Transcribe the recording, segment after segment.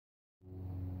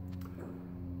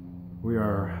We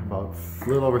are about a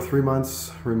little over 3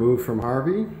 months removed from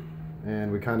Harvey,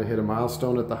 and we kind of hit a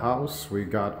milestone at the house. We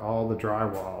got all the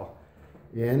drywall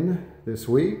in this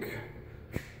week.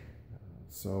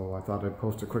 So I thought I'd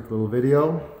post a quick little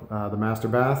video. The master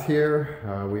bath here,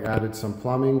 we added some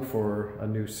plumbing for a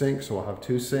new sink, so we'll have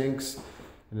 2 sinks.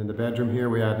 And in the bedroom here,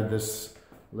 we added this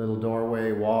little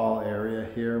doorway wall area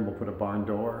here, and we'll put a barn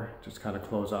door, just kind of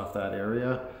close off that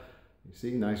area. You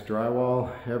see, nice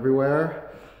drywall everywhere.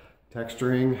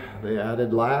 Texturing they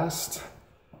added last.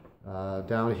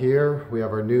 Down here we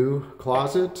have our new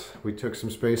closet. We took some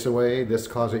space away. This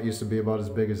closet used to be about as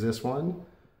big as this one,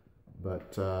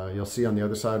 but you'll see on the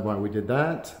other side why we did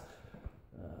that.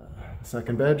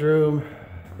 Second bedroom,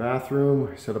 bathroom.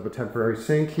 We set up a temporary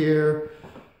sink here,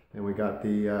 and we got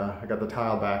the I got the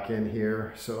tile back in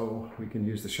here so we can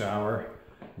use the shower.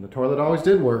 And the toilet always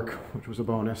did work, which was a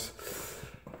bonus.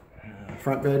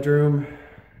 Front bedroom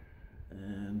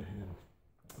and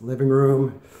living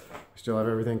room. We still have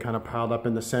everything kind of piled up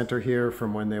in the center here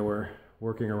from when they were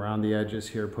working around the edges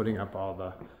here, putting up all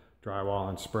the drywall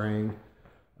and spraying.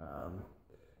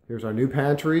 Here's our new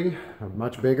pantry,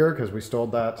 much bigger because we stole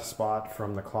that spot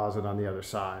from the closet on the other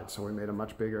side. So we made a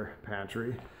much bigger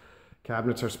pantry.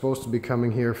 Cabinets are supposed to be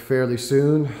coming here fairly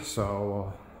soon, so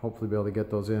we'll hopefully be able to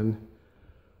get those in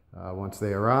once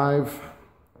they arrive.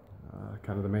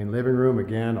 Kind of the main living room,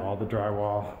 again, all the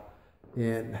drywall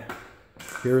in.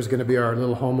 Here's going to be our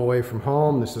little home away from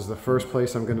home. This is the first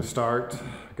place I'm going to start.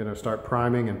 I'm going to start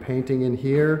priming and painting in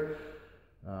here.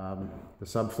 The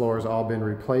subfloor has all been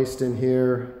replaced in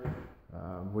here.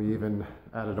 We even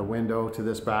added a window to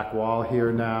this back wall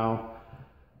here now.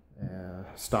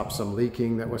 Stopped some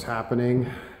leaking that was happening.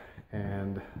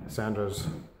 And Sandra's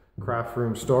craft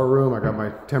room, storeroom. I got my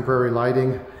temporary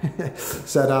lighting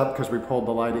set up because we pulled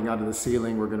the lighting out of the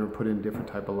ceiling. We're going to put in different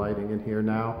type of lighting in here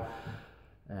now.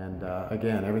 And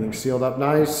again, everything's sealed up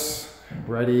nice,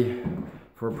 ready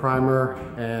for primer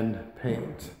and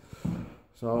paint.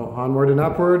 So onward and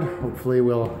upward. Hopefully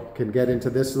can get into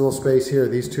this little space here.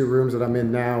 These 2 rooms that I'm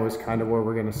in now is kind of where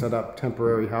we're going to set up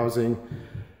temporary housing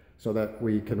so that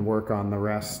we can work on the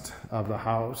rest of the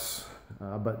house,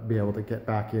 but be able to get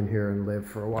back in here and live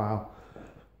for a while.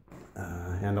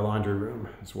 And the laundry room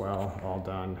as well, all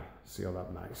done, sealed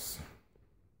up nice.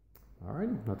 All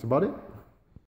right, that's about it.